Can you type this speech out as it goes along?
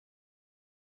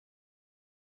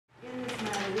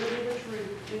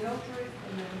the whole truth,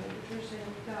 and then the truth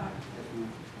and God.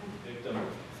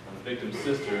 The victim's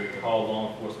sister called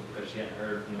law enforcement because she hadn't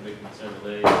heard from the victim in several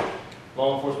days.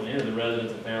 Law enforcement entered the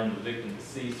residence and found the victim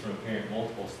deceased from apparent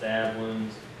multiple stab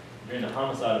wounds. During the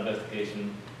homicide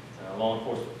investigation, law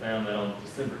enforcement found that on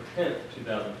December 10th,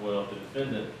 2012, the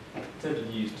defendant attempted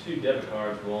to use 2 debit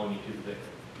cards belonging to the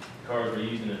victim. The cards were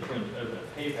used in an attempt to open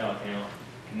a PayPal account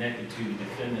connected to the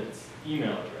defendant's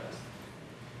email address.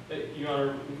 Your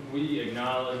Honor, we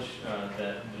acknowledge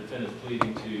that the defendant is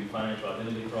pleading to financial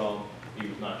identity fraud. He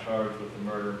was not charged with the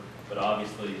murder, but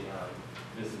obviously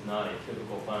this is not a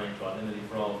typical financial identity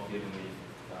fraud given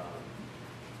the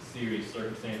serious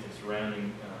circumstances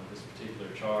surrounding this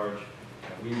particular charge.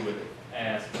 We would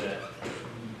ask that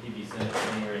he be sentenced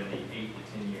somewhere in the 8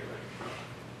 to 10 year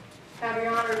range.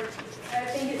 Your Honor, I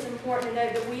think it's important to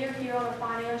note that we are here on a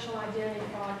financial identity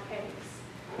fraud case.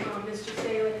 Mr.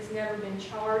 Staley has never been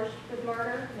charged with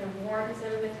murder. No warrant has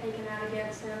ever been taken out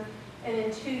against him. And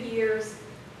in 2 years,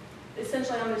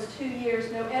 essentially almost 2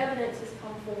 years, no evidence has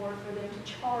come forward for them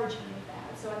to charge him with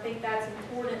that. So I think that's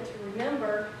important to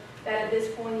remember that at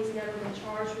this point he's never been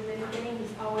charged with anything.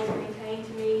 He's always maintained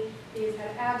to me he has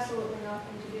had absolutely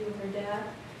nothing to do with her death.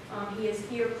 He is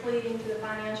here pleading to the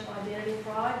financial identity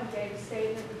fraud. He gave a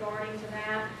statement regarding to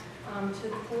that to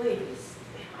the police.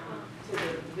 To the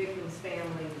victim's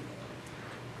family,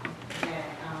 that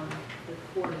the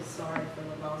court is sorry for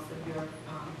the loss of your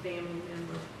family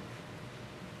member.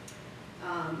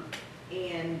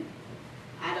 And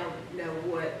I don't know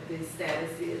what the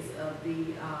status is of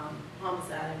the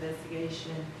homicide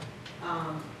investigation,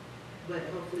 but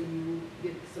hopefully you will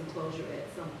get some closure at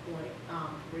some point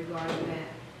regarding that.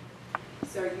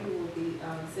 Sir, you will be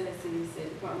sentenced to the State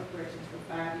Department of Corrections for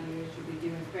 5 years. You'll be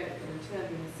given credit for the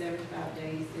 275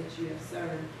 days that you have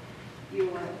served. You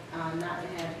want not to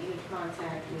have any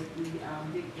contact with the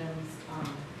victim's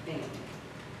family.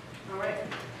 All right.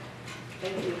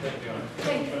 Thank you. Thank you, Your Honor.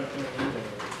 Thank you.